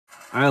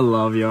I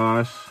love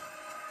Yash.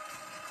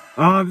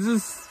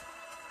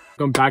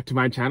 Welcome back to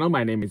my channel.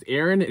 My name is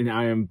Aaron and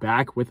I am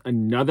back with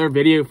another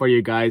video for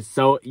you guys.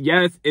 So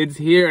yes, it's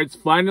here. It's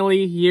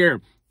finally here.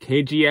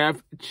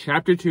 KGF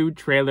Chapter 2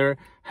 trailer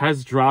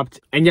has dropped.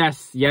 And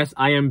yes,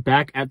 I am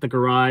back at the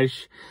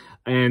garage.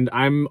 And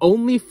I'm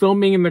only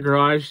filming in the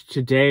garage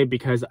today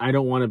because I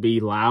don't want to be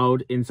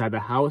loud inside the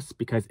house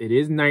because it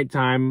is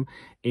nighttime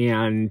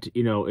and,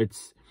 you know,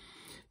 it's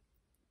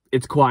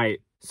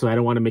quiet. So I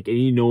don't want to make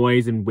any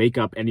noise and wake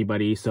up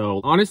anybody.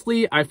 So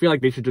honestly, I feel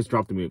like they should just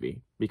drop the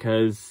movie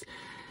because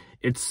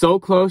it's so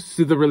close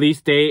to the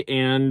release date.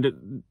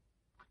 And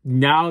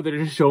now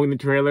they're just showing the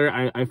trailer.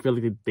 I feel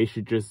like they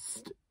should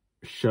just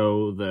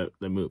show the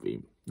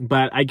movie.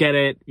 But I get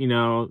it, you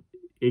know,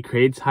 it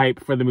creates hype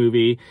for the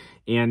movie.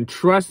 And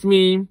trust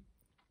me,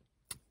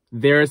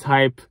 there's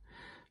hype.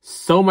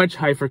 So much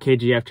hype for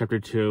KGF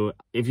Chapter 2.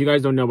 If you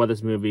guys don't know about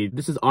this movie,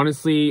 this is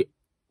honestly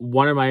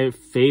one of my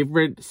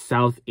favorite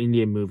South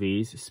Indian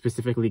movies,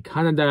 specifically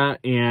Kannada.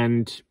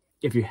 And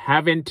if you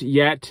haven't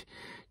yet,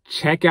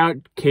 check out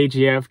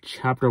KGF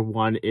Chapter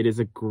 1. It is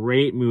a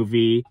great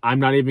movie. I'm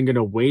not even going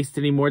to waste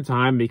any more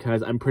time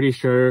because I'm pretty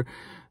sure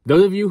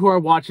those of you who are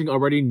watching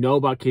already know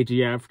about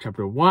KGF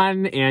Chapter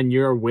 1 and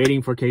you're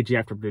waiting for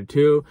KGF Chapter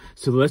 2.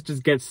 So let's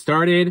just get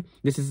started.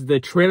 This is the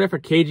trailer for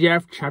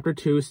KGF Chapter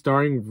 2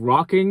 starring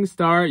rocking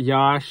star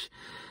Yash,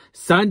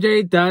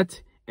 Sanjay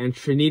Dutt, and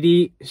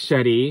Srinidhi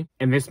Shetty.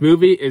 And this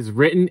movie is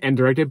written and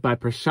directed by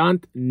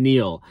Prashanth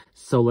Neel.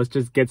 So let's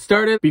just get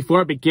started.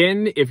 Before I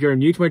begin, if you're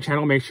new to my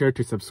channel, make sure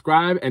to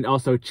subscribe and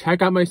also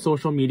check out my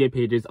social media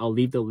pages. I'll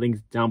leave the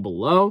links down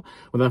below.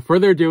 Without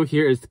further ado,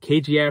 here is the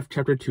KGF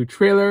Chapter 2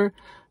 trailer.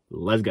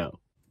 Let's go.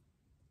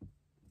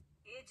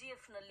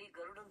 KGF ನಲ್ಲಿ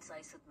ಗರುಡನ್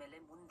ಸಾಯಿಸಿದ ಮೇಲೆ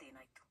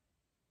ಮುಂದೇನಾಯ್ತು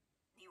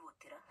ನೀವು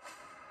ಓದ್ತೀರಾ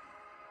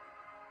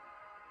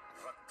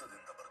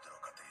ರಕ್ತದಿಂದ ಬರೆದಿರೋ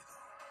ಕಥೆ ಇದು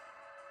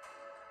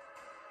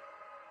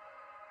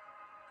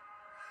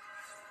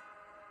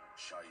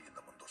ಶಾಯಿಯಿಂದ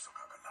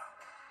ಮುಂದುವರಿಸೋಕ್ಕಾಗಲ್ಲ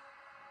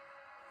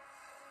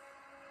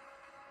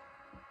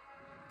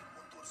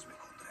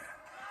ಮುಂದುವರಿಸಬೇಕು ಅಂದ್ರೆ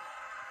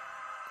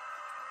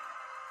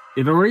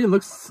It already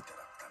looks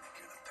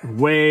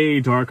way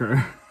darker.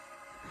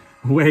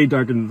 Way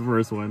darker than the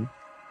first one.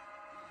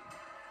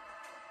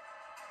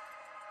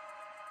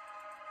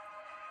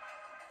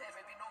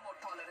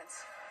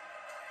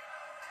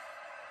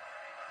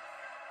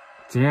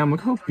 Damn,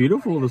 look how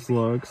beautiful this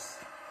looks.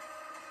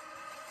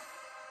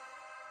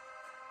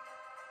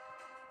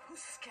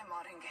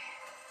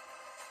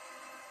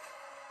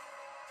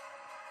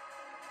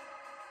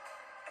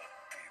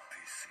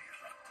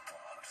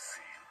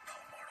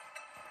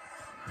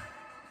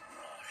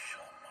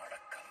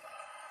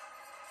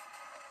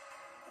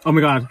 Oh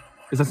my god,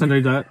 is that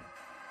Sanjay Dutt?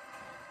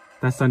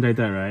 That's Sanjay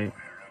Dutt, right?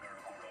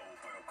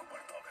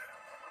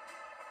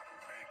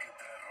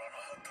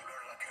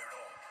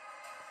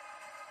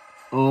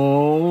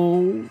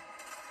 Oh.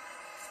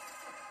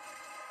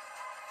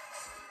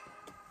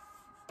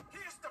 He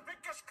is the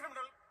biggest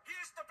criminal. He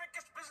is the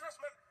biggest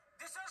businessman.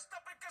 This is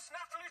the biggest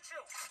national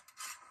issue.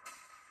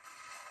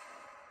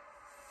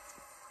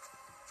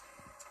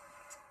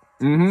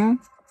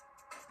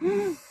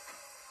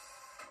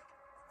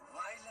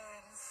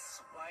 Violence.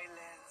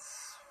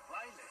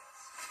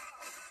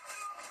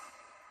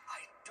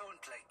 I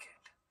don't like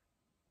it.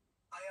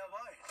 I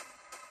avoid.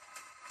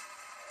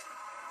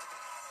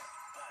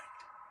 But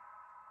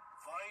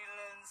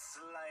violence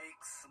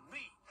likes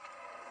me.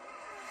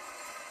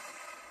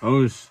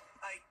 Oh,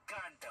 I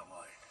can't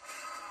avoid.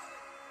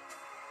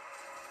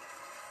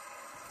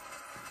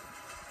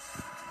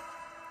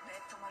 मैं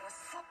तुम्हारा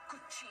सब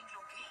कुछ छीन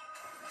लूंगी.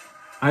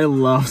 I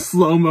love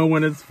slow-mo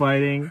when it's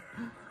fighting.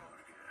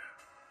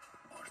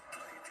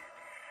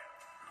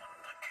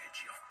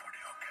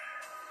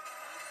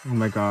 Oh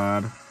my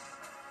god.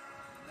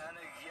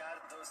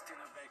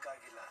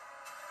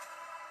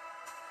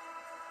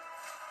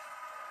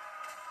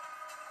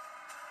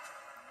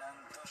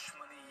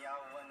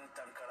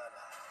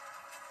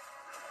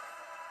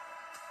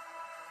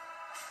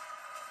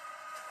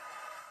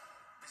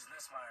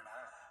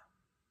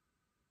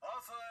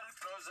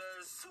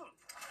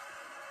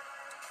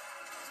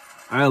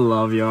 I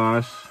love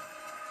Yash.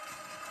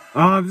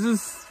 Oh, this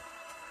is...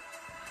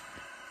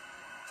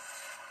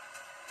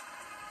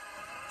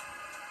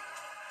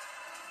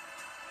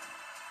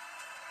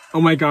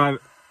 Oh my god.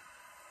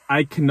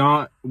 I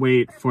cannot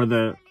wait for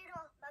the...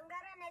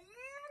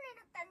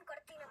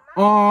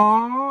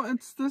 Oh,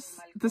 it's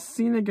this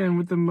scene again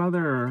with the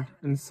mother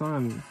and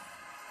son.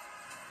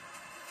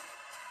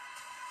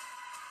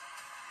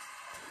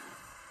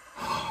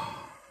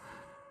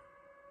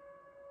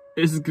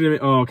 This is gonna be...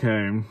 Oh,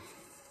 okay.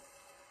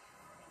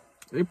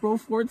 April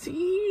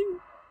 14?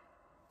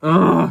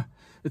 Ugh,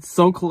 it's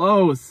so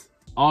close.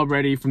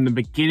 Already from the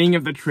beginning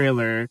of the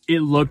trailer, it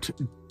looked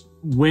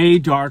way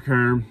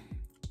darker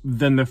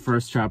than the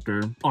first chapter.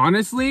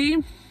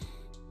 Honestly,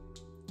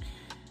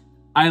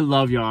 I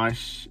love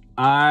Yash.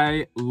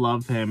 I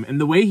love him. And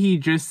the way he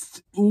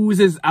just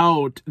oozes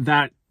out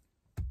that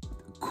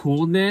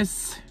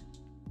coolness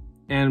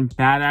and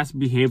badass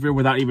behavior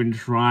without even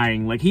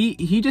trying. Like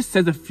he just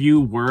says a few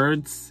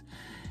words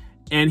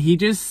and he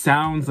just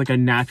sounds like a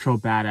natural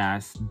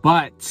badass.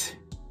 But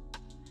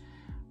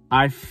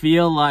I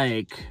feel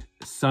like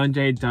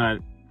Sanjay Dutt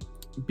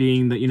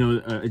being the,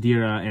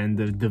 Adira and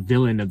the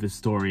villain of the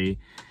story,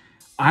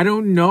 I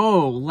don't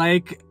know,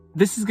 like,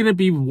 this is gonna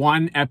be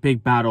one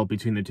epic battle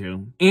between the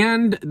two.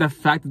 And the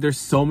fact that there's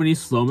so many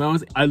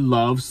slow-mos, I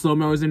love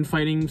slow-mos in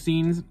fighting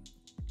scenes.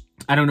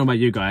 I don't know about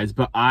you guys,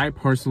 but I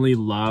personally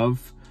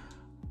love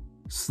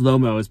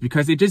slow-mos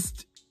because it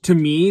just, to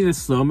me, the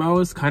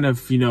slow-mos kind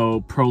of,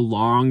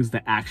 prolongs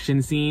the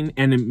action scene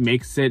and it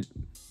makes it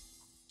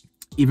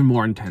even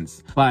more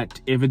intense. But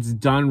if it's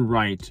done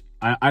right,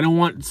 I don't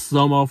want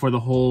slow-mo for the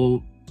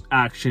whole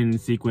action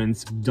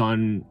sequence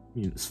done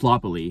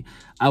sloppily.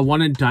 I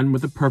want it done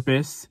with a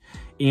purpose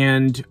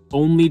and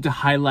only to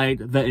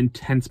highlight the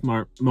intense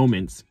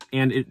moments.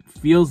 And it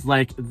feels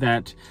like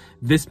that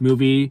this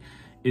movie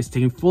is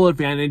taking full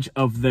advantage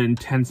of the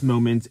intense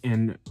moments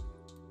and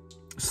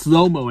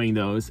slow-moing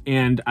those,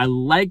 and I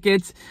like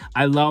it.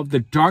 I love the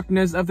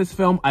darkness of this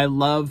film. I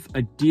love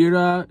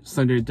Adira,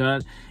 Sanjay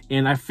Dutt,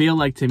 and I feel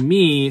like, to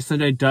me,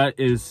 Sanjay Dutt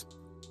is,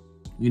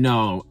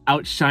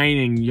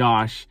 outshining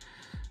Yash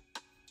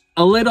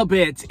a little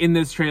bit in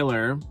this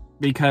trailer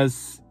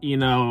because,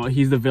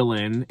 he's the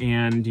villain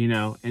and,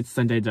 it's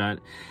Sanjay Dutt.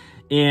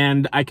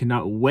 And I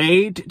cannot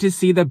wait to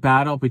see the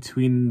battle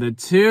between the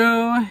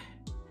two.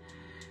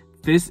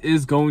 This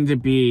is going to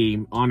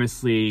be,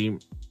 honestly,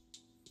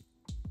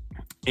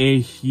 a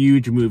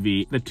huge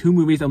movie. The two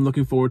movies I'm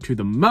looking forward to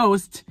the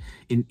most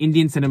in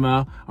Indian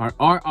cinema are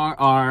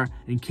RRR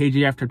and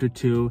KGF Chapter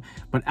 2.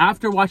 But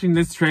after watching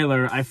this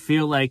trailer, I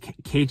feel like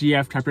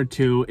KGF Chapter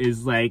 2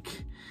 is like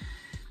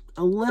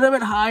a little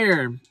bit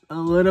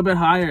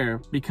higher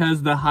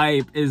because the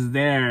hype is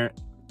there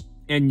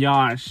and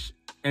Yash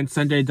and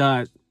Sanjay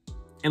Dutt.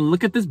 And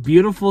look at this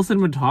beautiful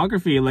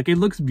cinematography. Like, it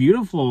looks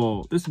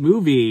beautiful, this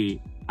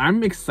movie.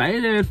 I'm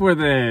excited for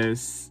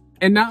this.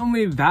 And not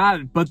only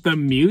that, but the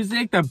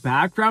music, the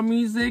background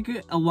music,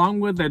 along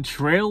with the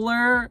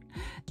trailer,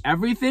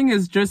 everything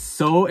is just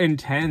so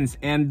intense.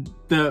 And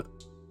the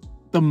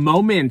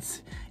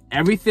moments,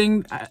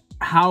 everything,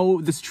 how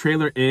this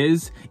trailer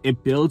is,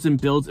 it builds and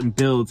builds and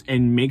builds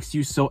and makes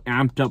you so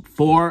amped up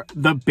for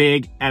the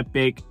big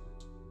epic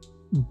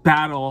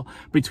battle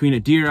between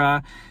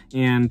Adira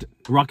and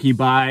Rocky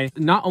Bai.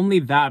 Not only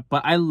that,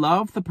 but I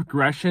love the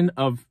progression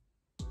of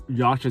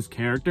Yash's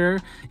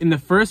character. In the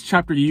first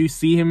chapter, you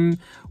see him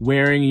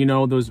wearing,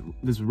 those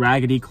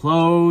raggedy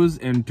clothes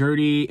and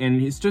dirty,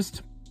 and he's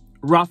just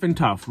rough and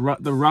tough,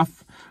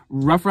 rough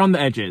around the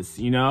edges,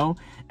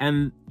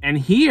 and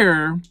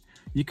here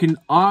you can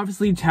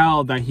obviously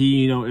tell that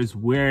he, is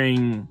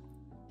wearing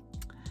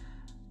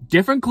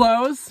different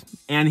clothes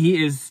and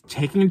he is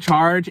taking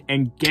charge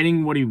and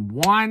getting what he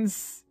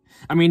wants.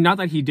 I mean, not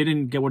that he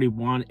didn't get what he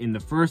wanted in the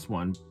first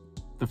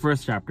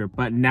chapter,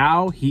 but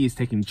now he is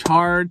taking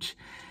charge.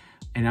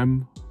 And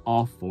I'm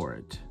all for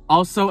it.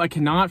 Also, I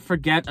cannot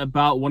forget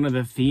about one of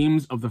the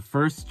themes of the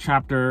first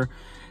chapter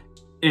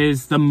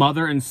is the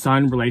mother and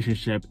son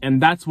relationship.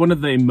 And that's one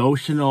of the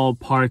emotional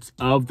parts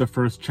of the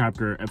first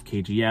chapter of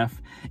KGF.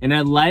 And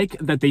I like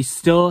that they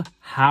still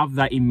have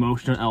that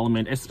emotional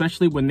element,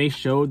 especially when they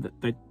showed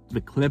the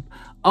clip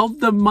of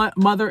the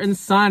mother and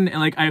son. And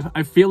like,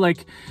 I feel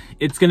like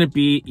it's gonna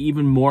be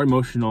even more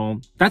emotional.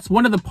 That's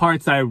one of the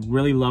parts I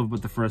really love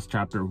about the first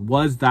chapter,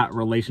 was that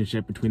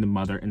relationship between the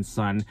mother and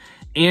son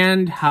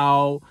and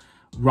how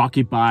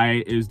Rocky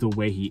Bai is the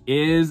way he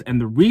is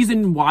and the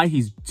reason why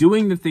he's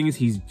doing the things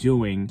he's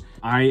doing.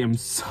 I am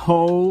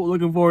so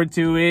looking forward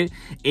to it.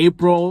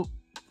 April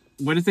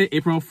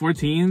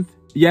 14th?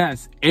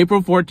 Yes,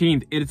 April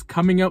 14th. It is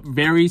coming up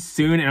very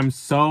soon and I'm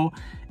so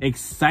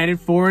excited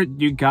for it.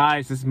 You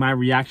guys, this is my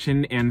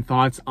reaction and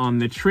thoughts on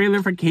the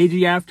trailer for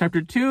KGF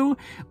Chapter 2.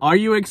 Are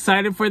you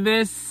excited for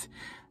this?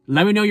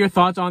 Let me know your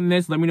thoughts on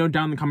this. Let me know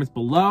down in the comments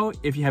below.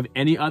 If you have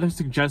any other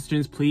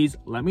suggestions, please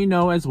let me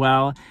know as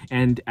well.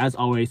 And as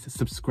always,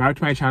 subscribe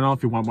to my channel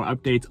if you want more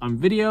updates on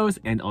videos,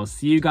 and I'll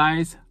see you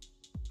guys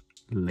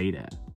later.